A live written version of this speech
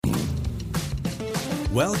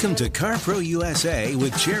Welcome to CarPro USA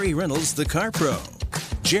with Jerry Reynolds, the CarPro.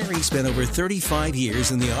 Jerry spent over 35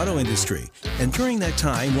 years in the auto industry, and during that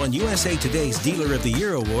time won USA Today's Dealer of the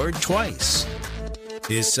Year award twice.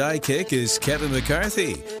 His sidekick is Kevin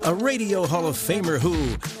McCarthy, a Radio Hall of Famer who,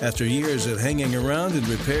 after years of hanging around in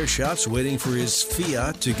repair shops waiting for his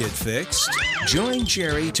Fiat to get fixed, joined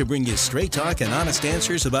Jerry to bring you straight talk and honest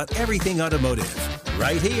answers about everything automotive,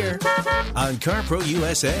 right here on CarPro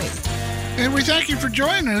USA. And we thank you for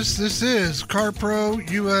joining us. This is CarPro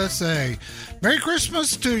USA. Merry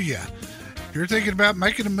Christmas to you. If you're thinking about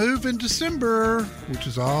making a move in December, which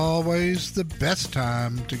is always the best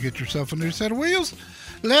time to get yourself a new set of wheels,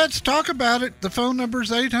 let's talk about it. The phone number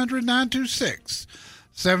is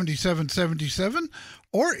 800-926-7777.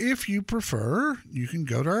 Or if you prefer, you can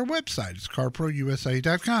go to our website. It's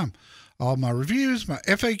carprousa.com. All my reviews, my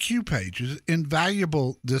FAQ page is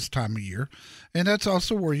invaluable this time of year. And that's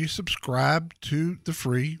also where you subscribe to the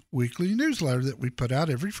free weekly newsletter that we put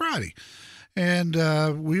out every Friday. And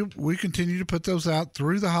we continue to put those out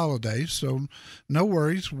through the holidays. So no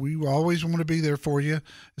worries. We always want to be there for you,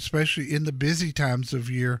 especially in the busy times of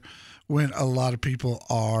year when a lot of people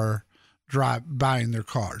are buying their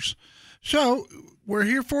cars. So we're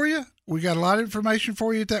here for you. We got a lot of information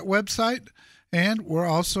for you at that website. And we're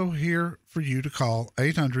also here for you to call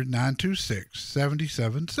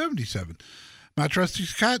 800-926-7777. My trusty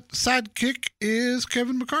sidekick is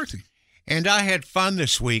Kevin McCarthy. And I had fun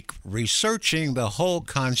this week researching the whole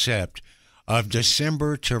concept of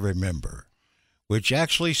December to Remember, which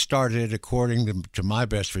actually started, according to my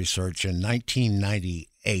best research, in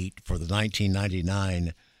 1998 for the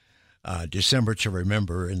 1999 December to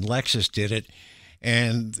Remember, and Lexus did it.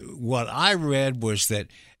 And what I read was that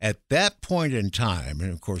at that point in time,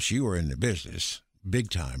 and of course you were in the business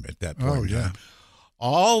big time at that point in time,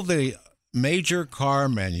 all the major car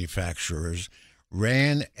manufacturers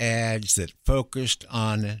ran ads that focused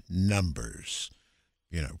on numbers,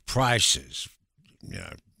 prices,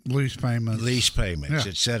 lease payments,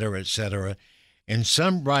 et cetera, et cetera. And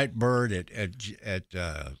some bright bird at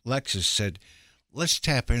Lexus said, let's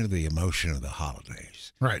tap into the emotion of the holidays.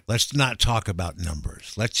 Right. Let's not talk about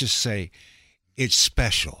numbers. Let's just say it's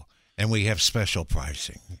special, and we have special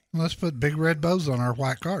pricing. Let's put big red bows on our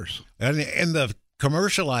white cars. And in the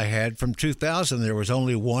commercial I had from 2000, there was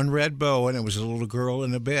only one red bow, and it was a little girl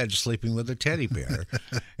in a bed sleeping with a teddy bear.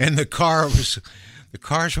 And the cars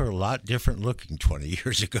were a lot different looking 20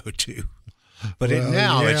 years ago, too. But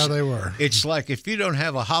they were. It's like if you don't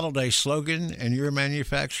have a holiday slogan and you're a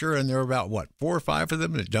manufacturer, and there are about, 4 or 5 of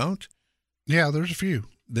them that don't? Yeah, there's a few.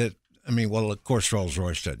 Of course,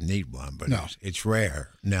 Rolls-Royce doesn't need one, but no. It's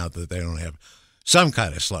rare now that they don't have some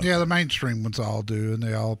kind of slogan. Yeah, the mainstream ones all do, and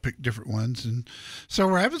they all pick different ones. And so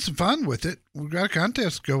we're having some fun with it. We've got a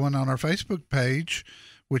contest going on our Facebook page,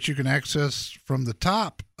 which you can access from the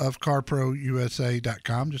top of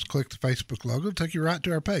carprousa.com. Just click the Facebook logo. It'll take you right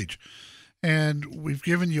to our page. And we've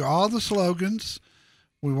given you all the slogans.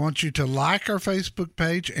 We want you to like our Facebook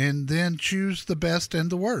page and then choose the best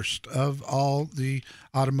and the worst of all the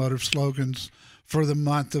automotive slogans for the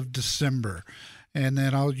month of December. And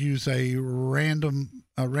then I'll use a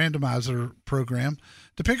randomizer program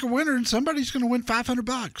to pick a winner, and somebody's going to win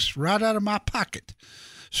 $500 right out of my pocket.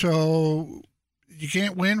 So you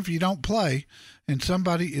can't win if you don't play, and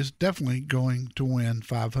somebody is definitely going to win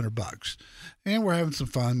 $500. And we're having some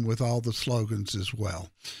fun with all the slogans as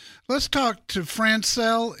well. Let's talk to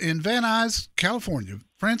Francel in Van Nuys, California.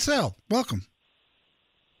 Francel, welcome.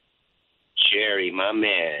 Jerry, my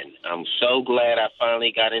man, I'm so glad I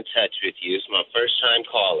finally got in touch with you. It's my first-time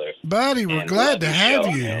caller. Buddy, we're glad to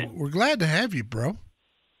have you. Man. We're glad to have you, bro.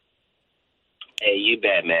 Hey, you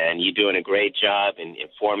bet, man. You're doing a great job in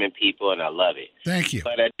informing people, and I love it. Thank you.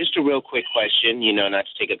 But just a real quick question, not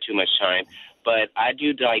to take up too much time, but I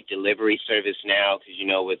do like delivery service now because,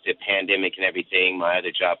 with the pandemic and everything, my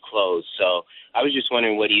other job closed. So I was just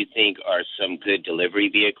wondering, what do you think are some good delivery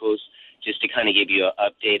vehicles? Just to kind of give you an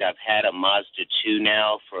update, I've had a Mazda 2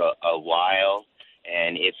 now for a while,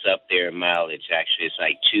 and it's up there in mileage. Actually, it's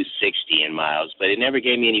like 260 in miles, but it never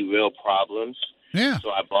gave me any real problems. Yeah.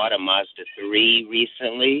 So I bought a Mazda 3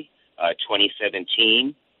 recently,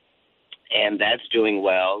 2017, and that's doing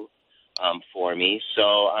well for me.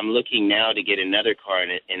 So I'm looking now to get another car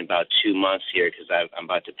in about 2 months here because I'm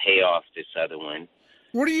about to pay off this other one.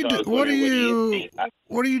 What are you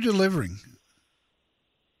delivering?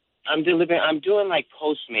 I'm doing like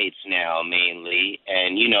Postmates now mainly,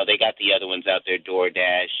 and they got the other ones out there,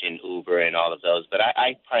 DoorDash and Uber and all of those. But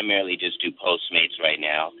I primarily just do Postmates right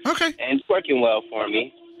now. Okay. And it's working well for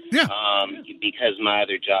me. Yeah. Because my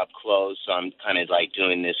other job closed, so I'm kind of like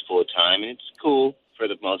doing this full time, and it's cool for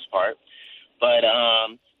the most part. But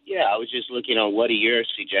yeah, I was just looking on what are your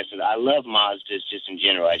suggestions. I love Mazdas just in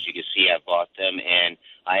general. As you can see, I bought them, and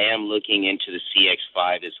I am looking into the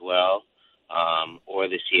CX-5 as well, or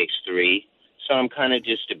the CX-3. So I'm kind of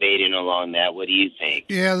just debating along that. What do you think?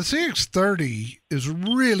 Yeah, the CX-30 is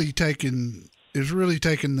really taking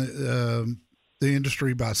the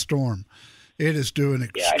industry by storm. It is doing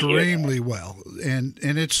extremely well, and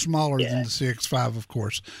it's smaller than the CX-5, of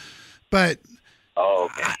course. But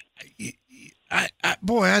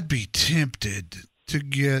I'd be tempted to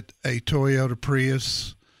get a Toyota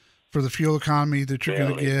Prius for the fuel economy that you're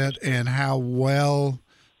going to get and how well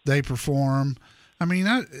they perform. I mean,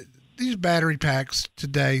 these battery packs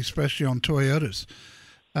today, especially on Toyotas,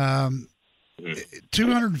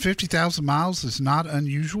 250,000 miles is not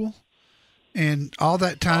unusual, and all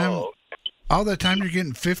that time you're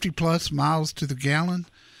getting 50 plus miles to the gallon.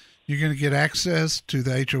 You're going to get access to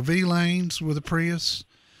the HOV lanes with a Prius.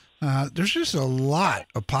 There's just a lot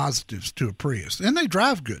of positives to a Prius, and they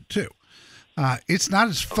drive good too. It's not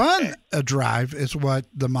as fun a drive as what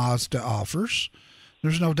the Mazda offers.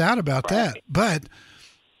 There's no doubt about that. But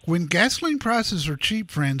when gasoline prices are cheap,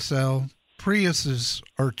 Francel, Priuses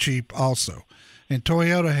are cheap also. And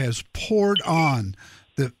Toyota has poured on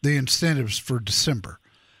the incentives for December.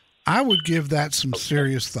 I would give that some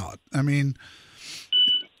serious thought. I mean,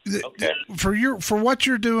 for what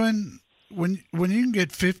you're doing, when you can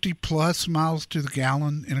get 50 plus miles to the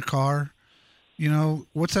gallon in a car, you know,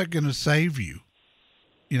 what's that going to save you?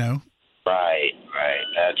 You know? Right.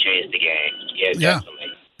 That'll change the game. Yeah, definitely.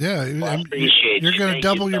 Yeah, well, I appreciate you're going to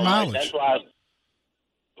double your mileage. That's why.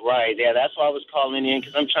 That's why I was calling in,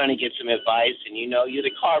 because I'm trying to get some advice, and you know, you're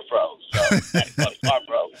the car pro. So that's what car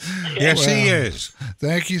pro. Yes, he is.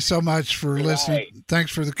 Thank you so much for listening.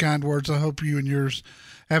 Thanks for the kind words. I hope you and yours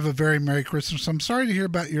have a very Merry Christmas. I'm sorry to hear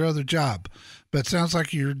about your other job, but it sounds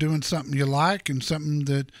like you're doing something you like and something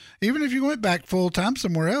that even if you went back full time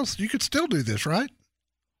somewhere else, you could still do this, right?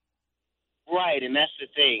 Right, and that's the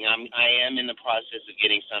thing. I am in the process of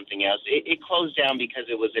getting something else. It closed down because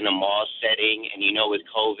it was in a mall setting, and you know, with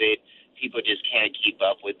COVID, people just can't keep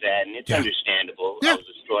up with that, and it's understandable. Yeah. I was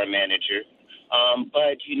a store manager.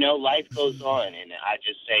 But, you know, life goes on, and I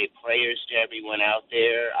just say prayers to everyone out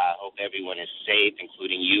there. I hope everyone is safe,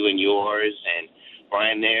 including you and yours, and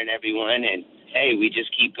Brian there and everyone. And, hey, we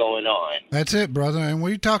just keep going on. That's it, brother. And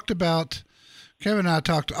we talked about, Kevin and I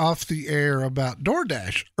talked off the air about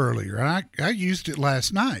DoorDash earlier, and I used it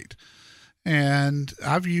last night. And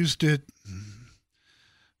I've used it,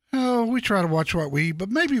 we try to watch what we eat, but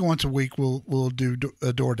maybe once a week we'll do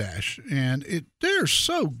a DoorDash. And they're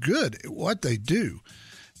so good at what they do.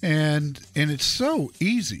 And it's so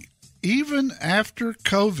easy. Even after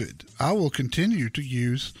COVID, I will continue to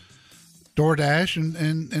use DoorDash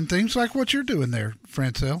and things like what you're doing there,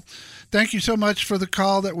 Francel. Thank you so much for the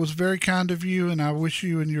call. That was very kind of you, and I wish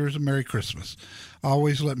you and yours a Merry Christmas.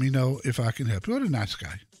 Always let me know if I can help you. What a nice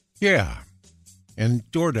guy. Yeah, and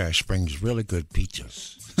DoorDash brings really good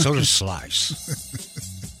pizzas. So does Slice.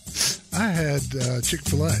 I had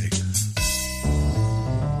Chick-fil-A.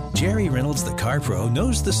 Jerry Reynolds, the Car Pro,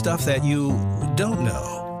 knows the stuff that you don't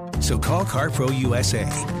know. So call CarPro USA,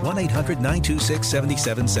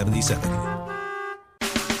 1-800-926-7777.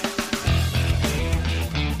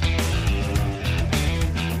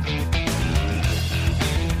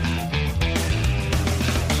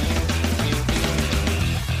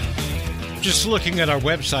 Just looking at our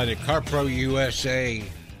website at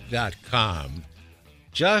carprousa.com,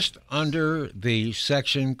 just under the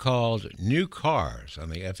section called New Cars on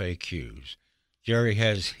the FAQs, Jerry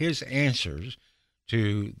has his answers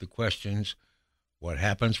to the questions: what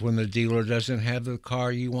happens when the dealer doesn't have the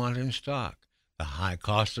car you want in stock, the high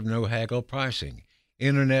cost of no-haggle pricing,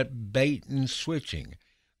 internet bait and switching,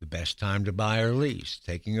 the best time to buy or lease,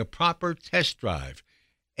 taking a proper test drive,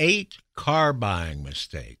 8 car buying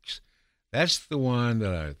mistakes. That's the one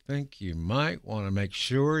that I think you might want to make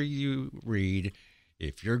sure you read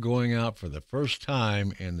if you're going out for the first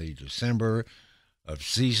time in the December of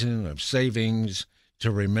Season of Savings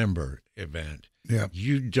to Remember event. Yeah.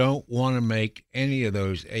 You don't want to make any of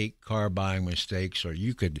those 8 car buying mistakes, or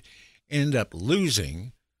you could end up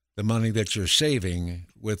losing the money that you're saving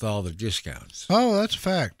with all the discounts. Oh, that's a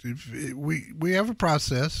fact. We have a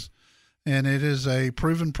process, and it is a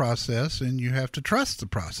proven process, and you have to trust the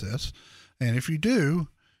process. And if you do,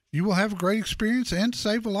 you will have a great experience and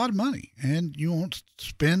save a lot of money. And you won't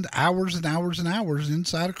spend hours and hours and hours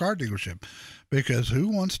inside a car dealership, because who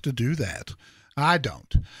wants to do that? I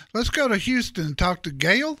don't. Let's go to Houston and talk to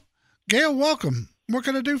Gail. Gail, welcome. What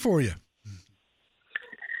can I do for you?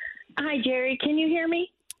 Hi, Jerry. Can you hear me?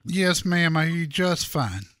 Yes, ma'am. I hear you just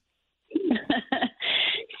fine.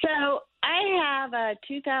 So I have a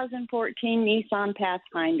 2014 Nissan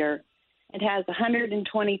Pathfinder. It has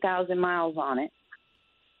 120,000 miles on it.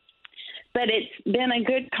 But it's been a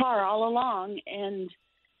good car all along, and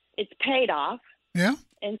it's paid off. Yeah.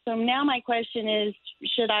 And so now my question is,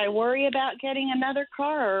 should I worry about getting another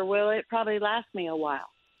car, or will it probably last me a while?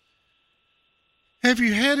 Have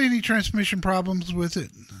you had any transmission problems with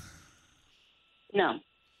it? No.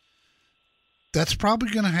 That's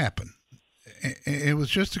probably going to happen. It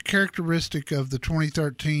was just a characteristic of the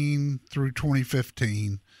 2013 through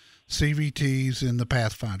 2015 CVTs in the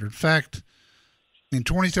Pathfinder. In fact, in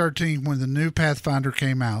 2013, when the new Pathfinder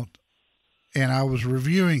came out and I was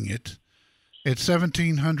reviewing it, at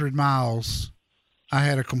 1,700 miles, I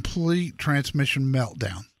had a complete transmission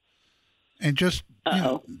meltdown. And just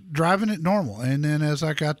driving it normal. And then as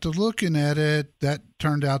I got to looking at it, that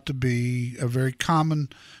turned out to be a very common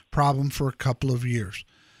problem for a couple of years.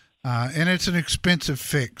 And it's an expensive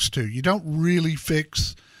fix, too. You don't really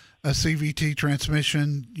fix a CVT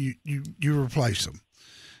transmission. You replace them.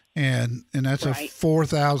 And that's right. a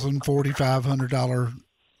 $4,000, $4,500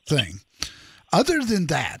 thing. Other than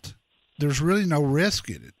that, there's really no risk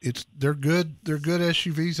in it. They're good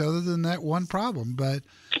SUVs other than that one problem. But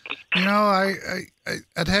you know,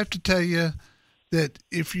 I'd have to tell you that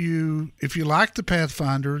if you like the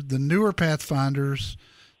Pathfinder, the newer Pathfinders,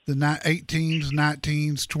 the 18s,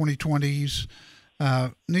 19s, 2020s,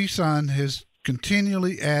 Nissan has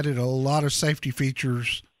continually added a lot of safety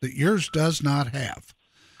features that yours does not have.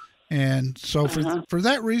 And so for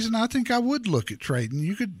that reason, I think I would look at trading.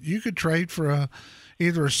 You could trade for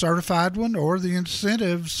either a certified one, or the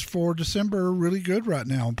incentives for December are really good right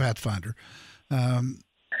now on Pathfinder.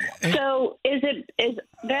 So is it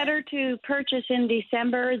better to purchase in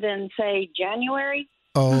December than, say, January?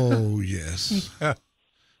 Oh, yes.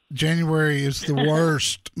 January is the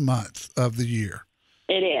worst month of the year.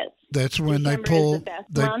 It is. That's when December they is the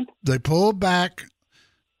best month? they pull back.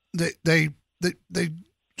 They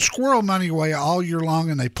squirrel money away all year long,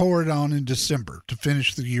 and they pour it on in December to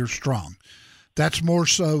finish the year strong. That's more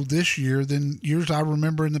so this year than years I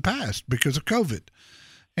remember in the past because of COVID.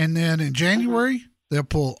 And then in January, they'll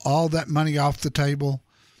pull all that money off the table.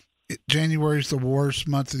 January is the worst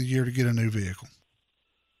month of the year to get a new vehicle.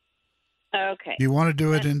 Okay. You want to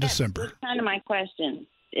do it in December. That's kind of my question.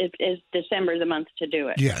 Is December the month to do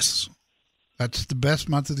it? Yes. That's the best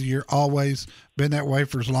month of the year. Always been that way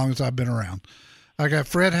for as long as I've been around. I got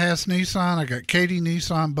Fred Haas Nissan. I got Katie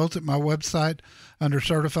Nissan, both at my website under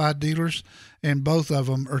certified dealers, and both of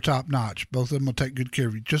them are top notch. Both of them will take good care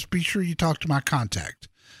of you. Just be sure you talk to my contact.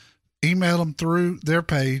 Email them through their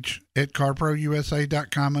page at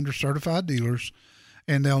carprousa.com under certified dealers,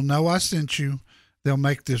 and they'll know I sent you. They'll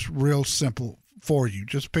make this real simple for you.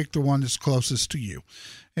 Just pick the one that's closest to you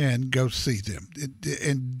and go see them.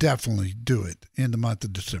 And definitely do it in the month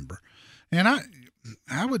of December. And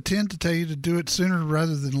I would tend to tell you to do it sooner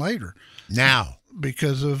rather than later. Now,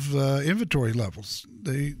 because of inventory levels,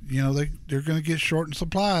 they're going to get short in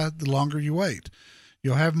supply the longer you wait.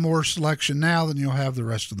 You'll have more selection now than you'll have the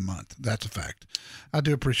rest of the month. That's a fact. I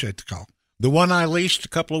do appreciate the call. the one I leased a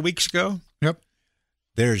couple of weeks ago. Yep.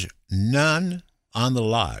 There's none on the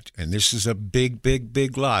lot, and this is a big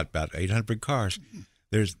lot, about 800 cars.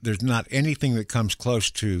 There's not anything that comes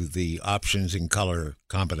close to the options and color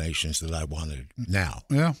combinations that I wanted now.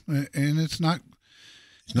 Yeah, and it's not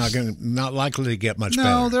likely to get much better.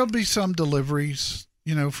 No, there'll be some deliveries,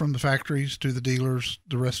 from the factories to the dealers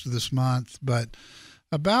the rest of this month, but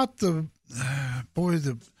about the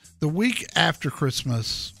week after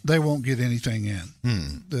Christmas, they won't get anything in.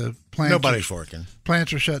 The plants Nobody's working.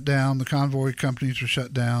 Plants are shut down. The convoy companies are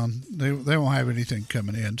shut down. They won't have anything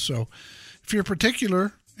coming in. So if you're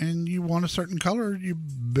particular and you want a certain color, you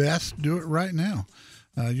best do it right now.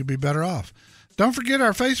 You'll be better off. Don't forget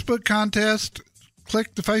our Facebook contest.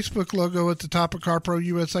 Click the Facebook logo at the top of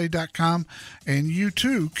CarProUSA.com, and you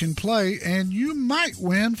too can play, and you might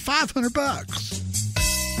win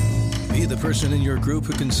 $500. Be the person in your group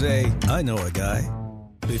who can say, I know a guy.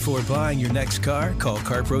 Before buying your next car, call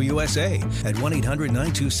CarPro USA at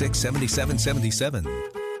 1-800-926-7777.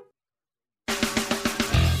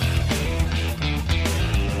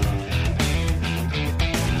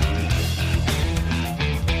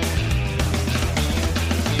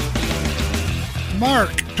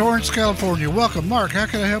 Mark, Torrance, California. Welcome, Mark. How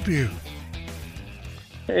can I help you?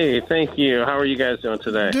 Hey, thank you. How are you guys doing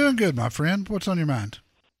today? Doing good, my friend. What's on your mind?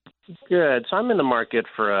 Good. So I'm in the market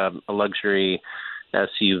for a luxury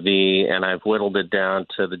SUV, and I've whittled it down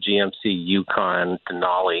to the GMC Yukon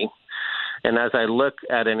Denali. And as I look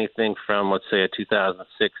at anything from, let's say, a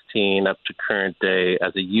 2016 up to current day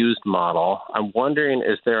as a used model, I'm wondering,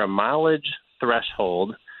 is there a mileage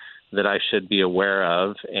threshold that I should be aware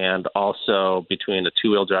of? And also between a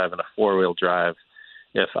two-wheel drive and a four-wheel drive,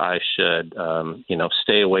 if I should,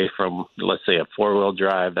 stay away from, let's say, a four-wheel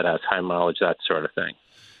drive that has high mileage, that sort of thing.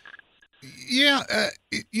 Yeah,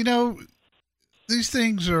 these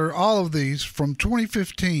things are, all of these from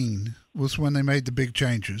 2015 was when they made the big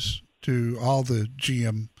changes to all the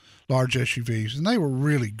GM large SUVs, and they were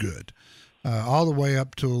really good all the way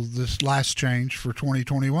up till this last change for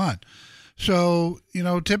 2021. So,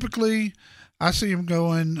 typically I see them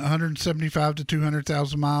going 175 to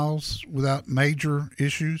 200,000 miles without major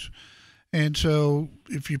issues. And so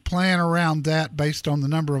if you plan around that based on the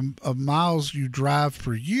number of miles you drive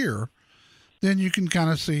per year, then you can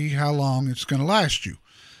kind of see how long it's going to last you.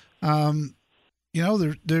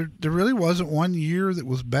 There really wasn't one year that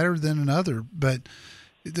was better than another, but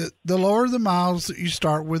the lower the miles that you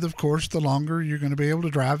start with, of course, the longer you're going to be able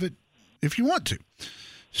to drive it if you want to.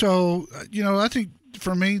 So, I think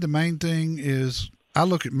for me, the main thing is I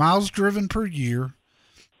look at miles driven per year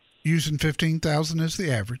using 15,000 as the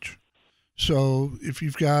average. So if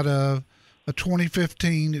you've got a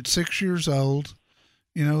 2015 at 6 years old,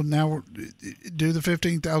 now do the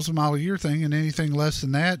 15,000 mile a year thing, and anything less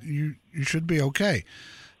than that, you should be okay.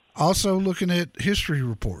 Also looking at history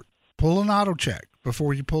report, pull an auto check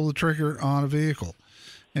before you pull the trigger on a vehicle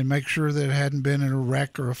and make sure that it hadn't been in a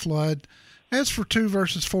wreck or a flood. As for 2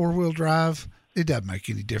 versus 4-wheel drive, it doesn't make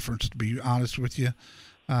any difference, to be honest with you.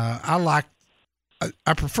 I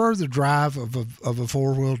prefer the drive of a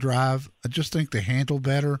 4-wheel drive. I just think they handle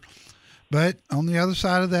better. But on the other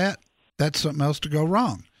side of that, that's something else to go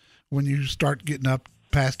wrong when you start getting up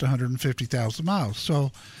past 150,000 miles.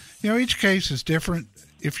 So, each case is different.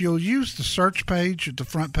 If you'll use the search page at the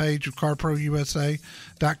front page of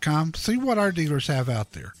CarProUSA.com, see what our dealers have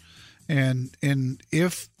out there. And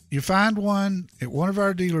if you find one at one of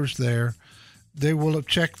our dealers there, they will have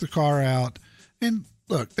checked the car out. And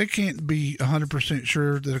look, they can't be 100%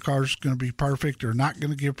 sure that a car is going to be perfect or not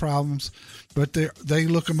going to give problems, but they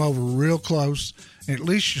look them over real close. And at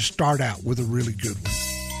least you start out with a really good one.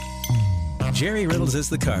 Jerry Reynolds is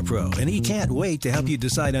the Car Pro, and he can't wait to help you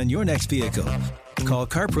decide on your next vehicle. Call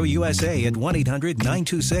CarPro USA at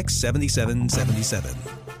 1-800-926-7777.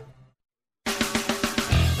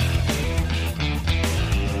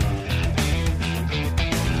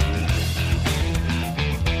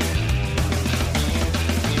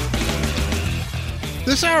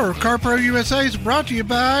 This hour of CarPro USA is brought to you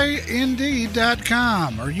by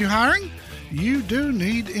Indeed.com. Are you hiring? You do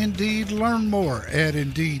need Indeed. Learn more at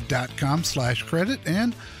Indeed.com/credit,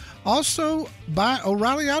 and also by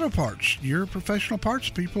O'Reilly Auto Parts, your professional parts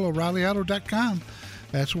people, O'ReillyAuto.com.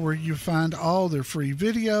 That's where you find all their free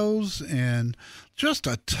videos and just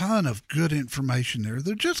a ton of good information there.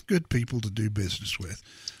 They're just good people to do business with.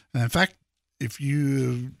 In fact, if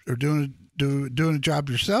you are doing a job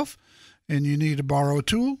yourself and you need to borrow a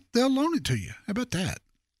tool, they'll loan it to you. How about that?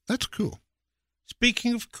 That's cool.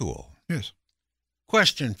 Speaking of cool. Yes.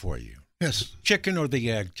 Question for you. Yes. Chicken or the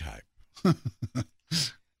egg type?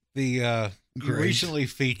 You recently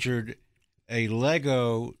featured a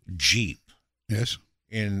Lego Jeep. Yes.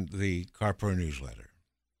 In the CarPro newsletter.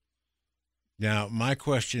 Now, my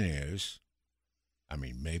question is,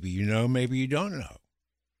 maybe you know, maybe you don't know,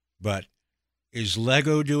 but is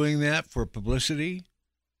Lego doing that for publicity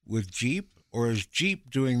with Jeep, or is Jeep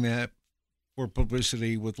doing that for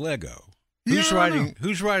publicity with Lego? Who's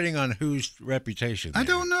riding on whose reputation? I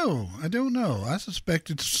don't know. I suspect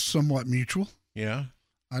it's somewhat mutual. Yeah,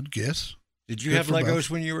 I'd guess. Did you have Legos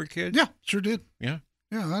when you were a kid? Yeah, sure did. Yeah.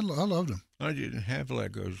 Yeah, I loved them. I didn't have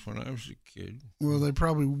Legos when I was a kid. Well, they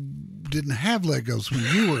probably didn't have Legos when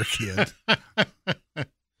you were a kid.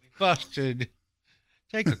 Busted.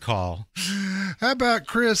 Take a call. How about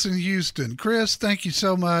Chris in Houston? Chris, thank you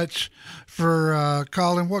so much for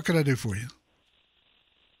calling. What can I do for you?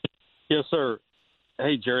 Yes, sir.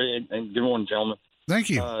 Hey, Jerry, and good morning, gentlemen. Thank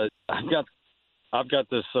you. I've got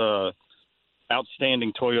this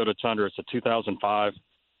outstanding Toyota Tundra. It's a 2005.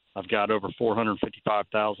 I've got over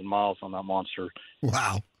 455,000 miles on that monster.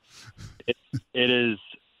 Wow. It is,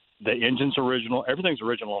 the engine's original. Everything's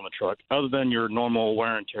original on the truck, other than your normal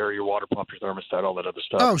wear and tear, your water pump, your thermostat, all that other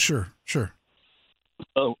stuff. Oh, sure.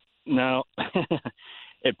 So now,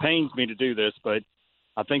 it pains me to do this, but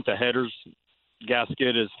I think the header's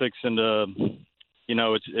gasket is fixing to,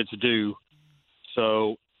 it's due.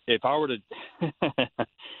 So if I were to,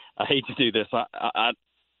 I hate to do this, I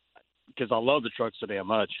because I love the truck so damn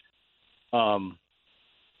much.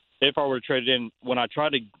 if I were to trade it in, when I try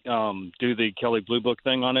to do the Kelley Blue Book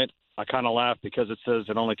thing on it, I kind of laugh because it says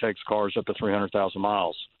it only takes cars up to 300,000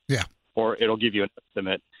 miles. Yeah. Or it'll give you an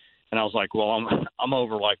estimate. And I was like, well, I'm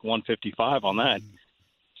over like 155 on that.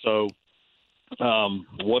 So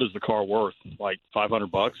what is the car worth? Like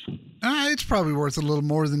 $500? It's probably worth a little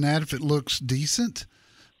more than that if it looks decent.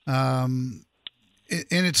 And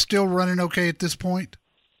it's still running okay at this point?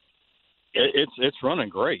 It's running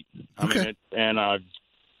great. Okay.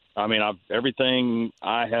 Everything,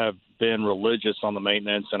 I have been religious on the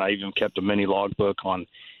maintenance, and I even kept a mini logbook on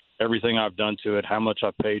everything I've done to it, how much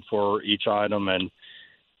I paid for each item,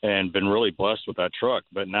 and been really blessed with that truck.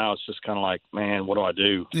 But now it's just kind of like, man, what do I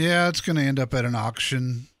do? Yeah, it's going to end up at an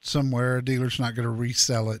auction somewhere. A dealer's not going to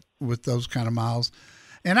resell it with those kind of miles.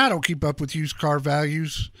 And I don't keep up with used car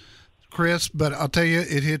values, Chris, but I'll tell you,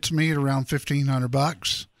 it hits me at around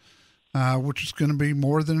 $1,500. Which is going to be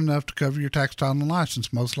more than enough to cover your tax, title, and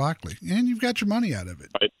license, most likely. And you've got your money out of it.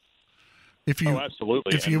 Right.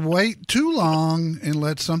 Absolutely. If you wait too long and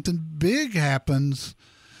let something big happens,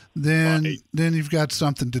 then you've got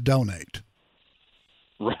something to donate.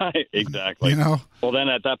 Right, exactly. You know? Well, then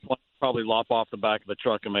at that point, probably lop off the back of the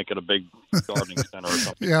truck and make it a big gardening center or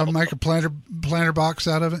something. Yeah, make a planter box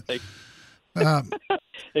out of it.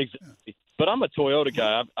 Exactly. But I'm a Toyota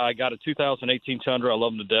guy. I got a 2018 Tundra. I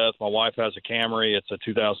love them to death. My wife has a Camry. It's a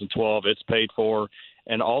 2012. It's paid for.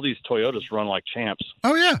 And all these Toyotas run like champs.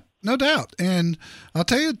 Oh, yeah, no doubt. And I'll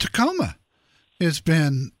tell you, Tacoma has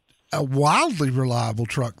been a wildly reliable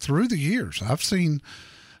truck through the years.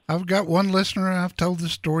 I've got one listener, I've told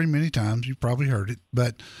this story many times. You've probably heard it.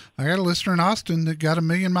 But I got a listener in Austin that got 1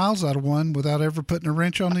 million miles out of one without ever putting a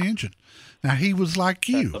wrench on the engine. Now, he was like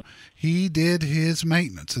you. He did his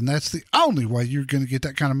maintenance, and that's the only way you're going to get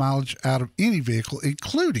that kind of mileage out of any vehicle,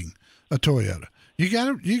 including a Toyota. You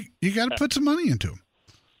got to put some money into them.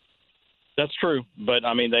 That's true, but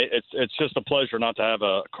I mean, it's just a pleasure not to have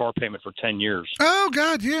a car payment for 10 years. Oh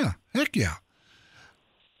God, yeah, heck yeah.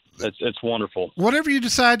 It's wonderful. Whatever you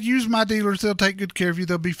decide, use my dealers. They'll take good care of you.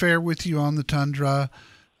 They'll be fair with you on the Tundra.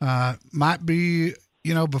 Might be,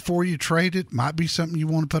 before you trade it, might be something you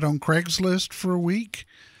want to put on Craigslist for a week,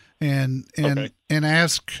 and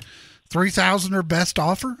ask 3,000 or best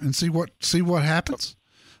offer and see what happens.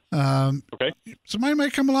 Okay. Somebody may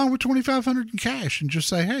come along with $2,500 in cash and just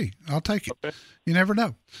say, "Hey, I'll take it." Okay. You never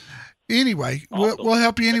know. Anyway, awesome. we'll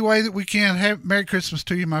help you any way that we can. Merry Christmas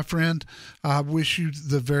to you, my friend. I wish you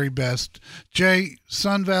the very best. Jay,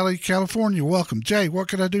 Sun Valley, California. Welcome. Jay, what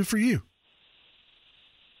can I do for you?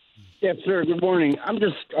 Yes, sir. Good morning.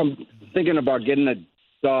 I'm thinking about getting a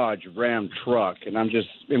Dodge Ram truck, and I'm just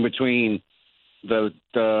in between the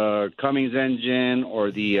Cummins engine or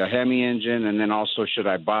the Hemi engine, and then also should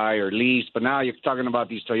I buy or lease? But now you're talking about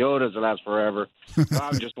these Toyotas that last forever. So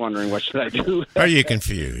I'm just wondering, what should I do? Are you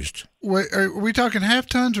confused? Wait, are we talking half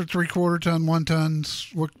tons or 3/4 ton, 1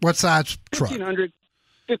 tons? What size truck?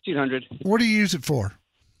 1,500. What do you use it for?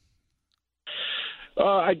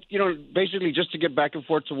 Basically just to get back and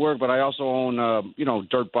forth to work, but I also own,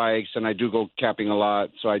 dirt bikes, and I do go camping a lot.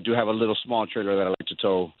 So I do have a little small trailer that I like to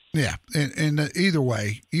tow. Yeah. And either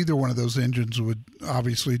way, either one of those engines would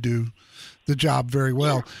obviously do the job very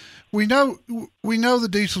well. We know the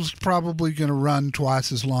diesel's probably going to run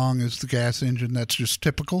twice as long as the gas engine. That's just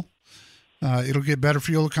typical. It'll get better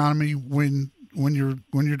fuel economy when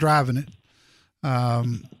you're driving it.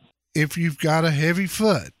 If you've got a heavy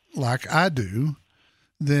foot like I do,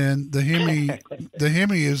 then the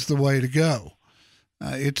Hemi is the way to go.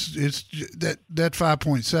 It's that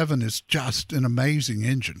 5.7 is just an amazing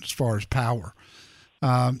engine as far as power.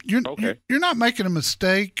 You're not making a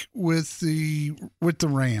mistake with the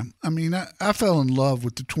Ram. I mean, I fell in love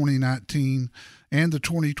with the 2019 and the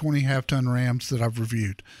 2020 half-ton Rams that I've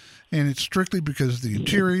reviewed, and it's strictly because of the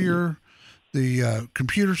interior, the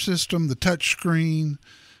computer system, the touch screen,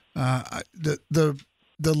 the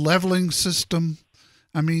leveling system.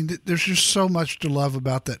 I mean, there's just so much to love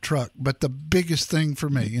about that truck. But the biggest thing for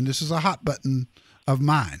me, and this is a hot button of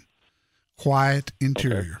mine, quiet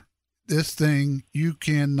interior. Okay. This thing, you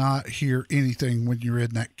cannot hear anything when you're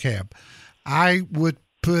in that cab. I would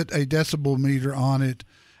put a decibel meter on it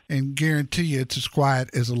and guarantee you it's as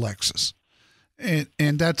quiet as a Lexus. And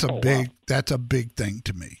that's that's a big thing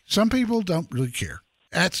to me. Some people don't really care.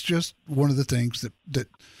 That's just one of the things that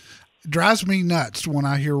drives me nuts when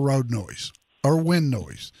I hear road noise or wind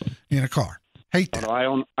noise in a car. Hate that. I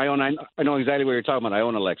know exactly what you're talking about. I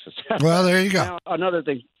own a Lexus. Well, there you go. Now, another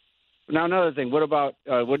thing. What about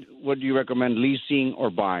what do you recommend, leasing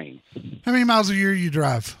or buying? How many miles a year you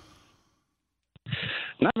drive?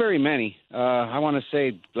 Not very many. I want to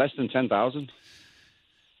say less than 10,000.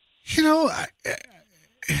 You know,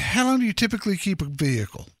 how long do you typically keep a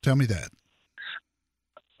vehicle? Tell me that.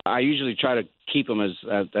 I usually try to keep them as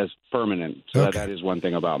permanent. So Okay. that is one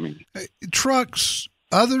thing about me. Trucks,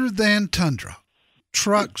 other than Tundra,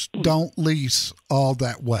 trucks don't lease all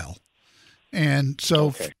that well. And so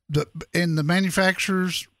Okay. the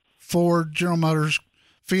manufacturers, Ford, General Motors,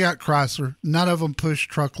 Fiat Chrysler, none of them push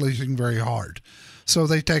truck leasing very hard. So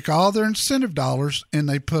they take all their incentive dollars and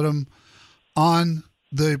they put them on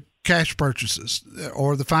the cash purchases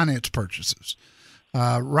or the finance purchases.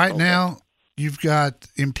 Right now, you've got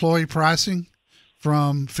employee pricing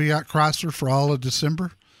from Fiat Chrysler for all of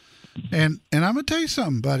December. And I'm gonna tell you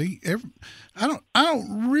something, buddy. I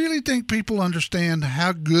don't really think people understand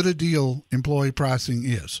how good a deal employee pricing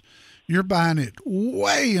is. You're buying it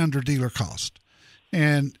way under dealer cost,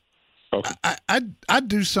 and Okay. I'd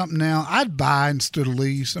do something now. I'd buy instead of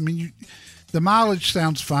lease. I mean, the mileage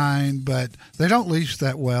sounds fine, but they don't lease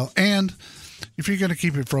that well. And if you're going to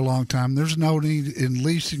keep it for a long time, there's no need in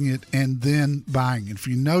leasing it and then buying it. If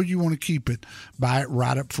you know you want to keep it, buy it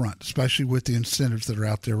right up front, especially with the incentives that are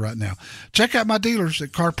out there right now. Check out my dealers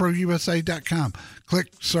at carprousa.com.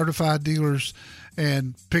 Click certified dealers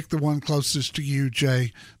and pick the one closest to you,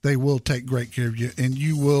 Jay. They will take great care of you, and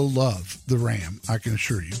you will love the Ram, I can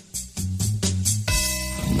assure you.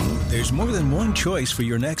 There's more than one choice for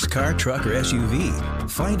your next car, truck, or SUV.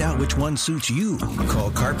 Find out which one suits you. Call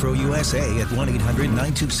CarPro USA at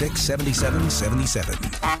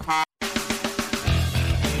 1-800-926-7777.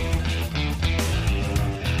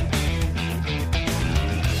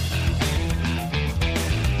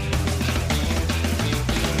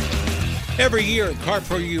 Every year at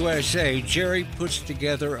CarPro USA, Jerry puts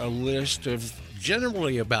together a list of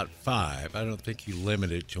generally about 5. I don't think you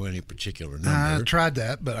limit it to any particular number. I tried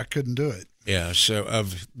that, but I couldn't do it. Yeah, so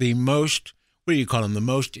of the most, what do you call them? The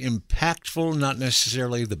most impactful, not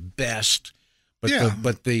necessarily the best, but Yeah.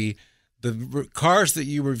 the cars that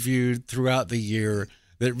you reviewed throughout the year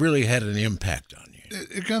that really had an impact on you.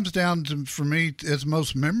 It comes down to, for me, as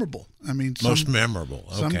most memorable. I mean, Most memorable.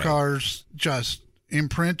 Okay. some cars just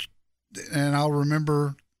imprint, and I'll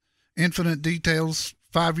remember infinite details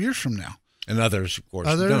 5 years from now. And others, of course,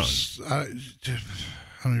 Others, don't.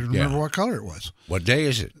 I don't even remember what color it was. What day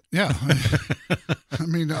is it? Yeah. I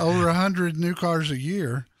mean, over 100 new cars a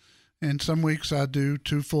year, and some weeks I do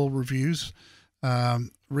 2 full reviews.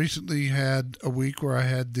 Recently had a week where I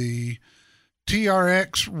had the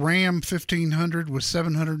TRX Ram 1500 with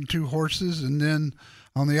 702 horses, and then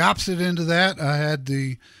on the opposite end of that, I had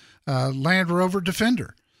the Land Rover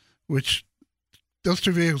Defender, which those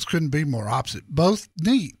 2 vehicles couldn't be more opposite. Both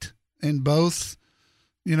neat and both,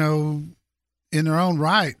 in their own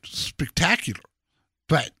right, spectacular,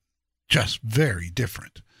 but just very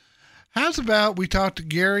different. How's about we talk to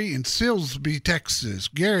Gary in Silsbee, Texas?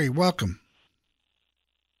 Gary, welcome.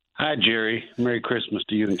 Hi, Jerry. Merry Christmas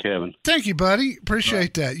to you and Kevin. Thank you, buddy.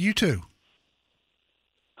 Appreciate that. You too.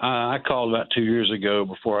 I called about 2 years ago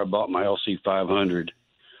before I bought my LC 500.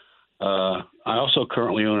 I also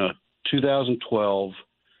currently own a 2012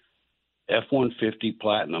 F-150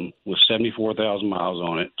 Platinum with 74,000 miles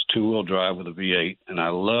on it. It's 2-wheel drive with a V8, and I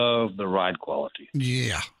love the ride quality.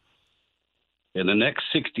 Yeah. In the next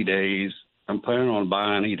 60 days, I'm planning on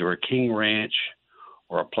buying either a King Ranch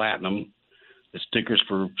or a Platinum. The stickers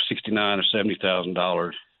for $69,000 or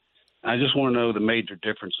 $70,000. I just want to know the major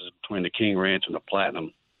differences between the King Ranch and the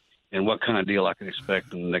Platinum, and what kind of deal I can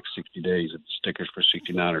expect in the next 60 days of stickers for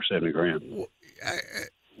 $69,000 or $70,000.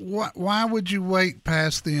 Why would you wait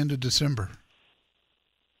past the end of December?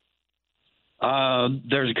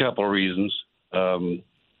 There's a couple of reasons. Long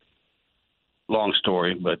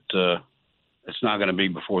story, but it's not going to be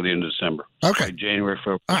before the end of December. Okay. Like January,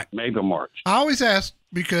 February, Right. maybe March. I always ask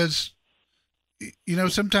because,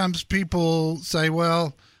 sometimes people say,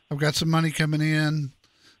 well, I've got some money coming in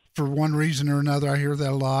for one reason or another. I hear that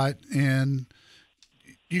a lot. And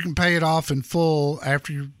you can pay it off in full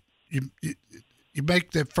after you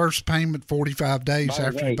make that first payment 45 days By the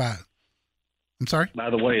after way- you buy it. I'm sorry? By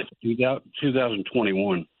the way, it's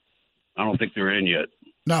 2021. I don't think they're in yet.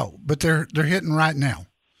 No, but they're hitting right now.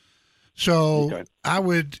 So Okay. I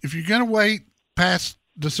would, if you're going to wait past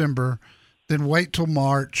December, then wait till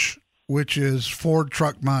March, which is Ford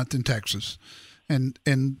Truck Month in Texas, and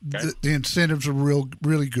the incentives are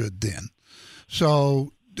really good then.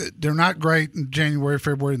 So they're not great in January,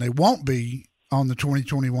 February, and they won't be on the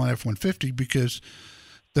 2021 F-150 because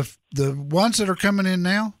the ones that are coming in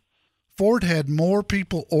now, Ford had more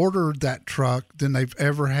people order that truck than they've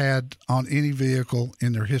ever had on any vehicle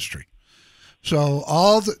in their history. So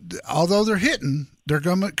although they're hitting, they're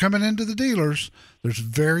coming into the dealers, there's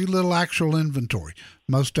very little actual inventory.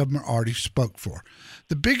 Most of them are already spoke for.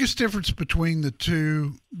 The biggest difference between the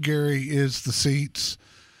two, Gary, is the seats.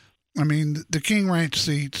 I mean, the King Ranch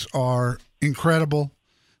seats are incredible.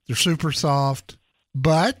 They're super soft,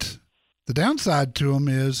 but the downside to them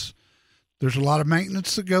is there's a lot of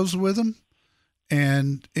maintenance that goes with them,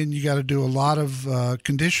 and you got to do a lot of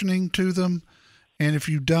conditioning to them. And if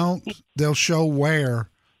you don't, they'll show wear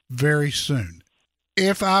very soon.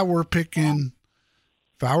 If I were picking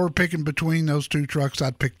between those two trucks,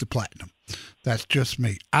 I'd pick the Platinum. That's just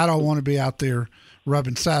me. I don't want to be out there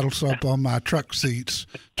rubbing saddle soap on my truck seats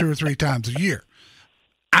 2 or 3 times a year.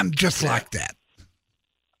 I'm just like that.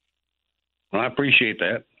 Well, I appreciate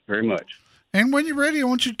that very much. And when you're ready, I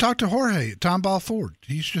want you to talk to Jorge at Tomball Ford.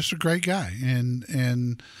 He's just a great guy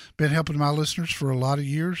and been helping my listeners for a lot of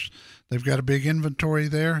years. They've got a big inventory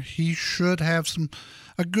there. He should have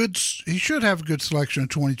a good selection of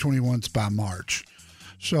 2021s by March.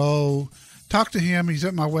 So talk to him. He's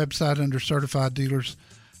at my website under Certified Dealers.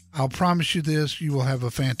 I'll promise you this, you will have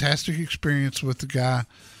a fantastic experience with the guy.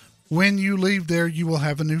 When you leave there, you will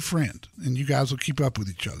have a new friend, and you guys will keep up with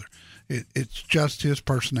each other. It's just his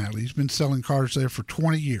personality. He's been selling cars there for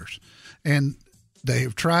 20 years, and they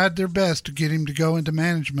have tried their best to get him to go into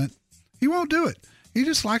management. He won't do it. He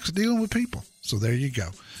just likes dealing with people. So there you go.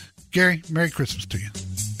 Gary, Merry Christmas to you.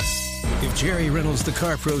 If Jerry Reynolds, the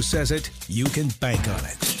Car Pro, says it, you can bank on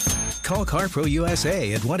it. Call CarPro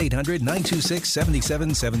USA at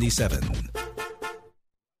 1-800-926-7777.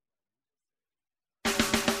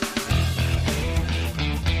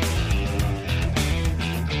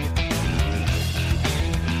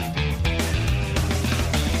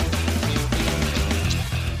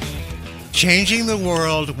 Changing the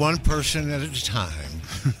world one person at a time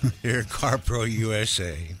here at CarPro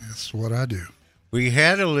USA. That's what I do. We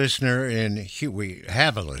have a listener in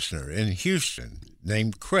Houston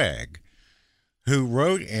named Craig who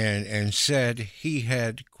wrote in and said he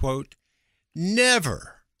had, quote,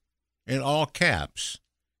 never, in all caps,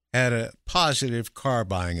 had a positive car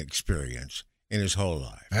buying experience in his whole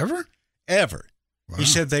life. Ever? Ever. Wow. He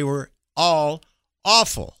said they were all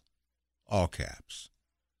awful, all caps.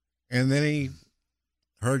 And then he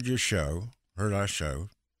heard our show,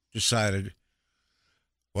 decided,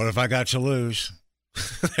 what have I got to lose?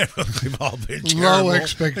 We've all been terrible. Low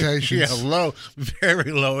expectations. Yeah,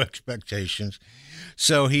 very low expectations.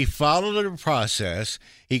 So he followed the process.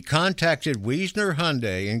 He contacted Wiesner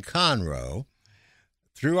Hyundai in Conroe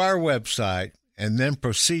through our website and then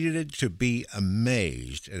proceeded to be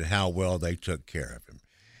amazed at how well they took care of him.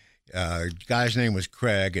 Guy's name was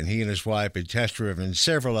Craig, and he and his wife had test driven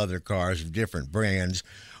several other cars of different brands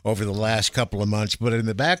over the last couple of months. But in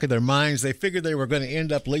the back of their minds, they figured they were going to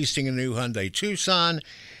end up leasing a new Hyundai Tucson.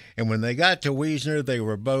 And when they got to Wiesner, they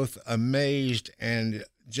were both amazed and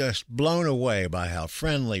just blown away by how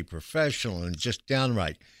friendly, professional, and just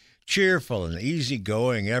downright cheerful and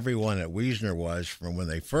easygoing everyone at Wiesner was from when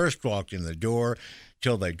they first walked in the door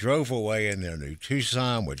till they drove away in their new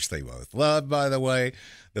Tucson, which they both loved, by the way.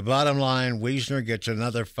 The bottom line, Wiesner gets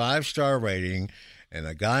another 5-star rating, and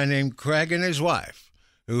a guy named Craig and his wife,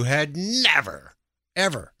 who had never,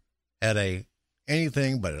 ever had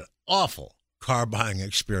anything but an awful car buying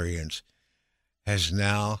experience, has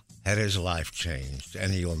now had his life changed,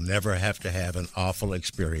 and he will never have to have an awful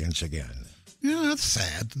experience again. Yeah, that's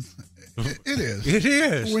sad. It is. It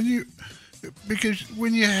is. Because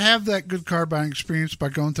when you have that good car buying experience by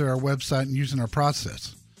going through our website and using our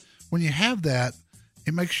process, when you have that,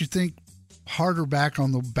 it makes you think harder back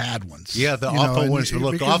on the bad ones. Yeah, the awful ones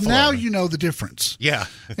look awful. Now you know the difference. Yeah.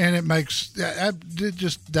 And it makes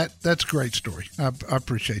that's a great story. I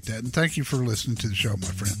appreciate that. And thank you for listening to the show, my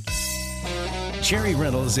friend. Jerry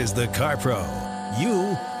Reynolds is the Car Pro.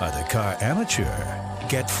 You are the car amateur.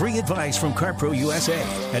 Get free advice from CarPro USA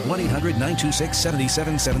at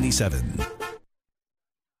 1-800-926-7777.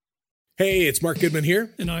 Hey, it's Mark Goodman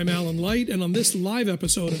here. And I'm Alan Light, and on this live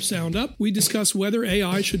episode of Sound Up, we discuss whether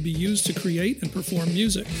AI should be used to create and perform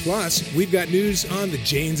music. Plus, we've got news on the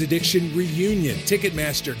Jane's Addiction reunion.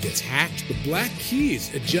 Ticketmaster gets hacked, the Black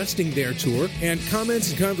Keys adjusting their tour, and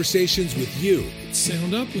comments and conversations with you. It's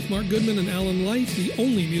Sound Up with Mark Goodman and Alan Light, the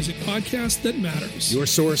only music podcast that matters. Your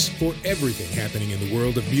source for everything happening in the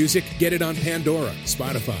world of music. Get it on Pandora,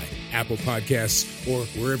 Spotify, Apple Podcasts, or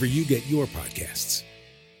wherever you get your podcasts.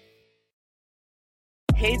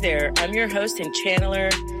 Hey there, I'm your host and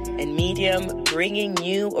channeler and medium, bringing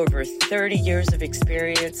you over 30 years of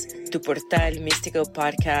experience to Portal Místico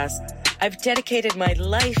podcast. I've dedicated my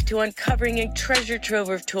life to uncovering a treasure trove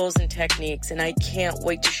of tools and techniques, and I can't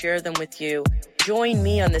wait to share them with you. Join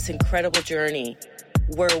me on this incredible journey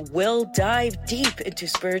where we'll dive deep into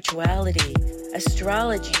spirituality,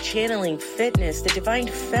 astrology, channeling, fitness, the divine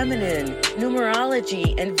feminine,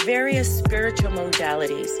 numerology, and various spiritual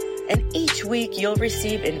modalities. And each week you'll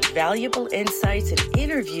receive invaluable insights and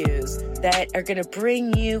interviews that are going to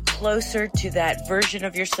bring you closer to that version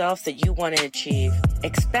of yourself that you want to achieve.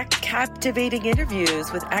 Expect captivating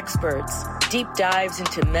interviews with experts, deep dives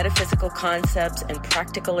into metaphysical concepts, and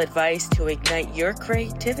practical advice to ignite your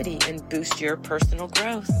creativity and boost your personal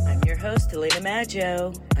growth. I'm your host, Elena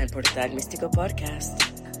Maggio, on Portal Místico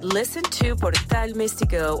Podcast. Listen to Portal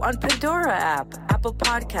Místico on Pandora app, Apple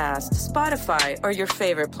Podcasts, Spotify, or your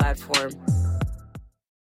favorite platform.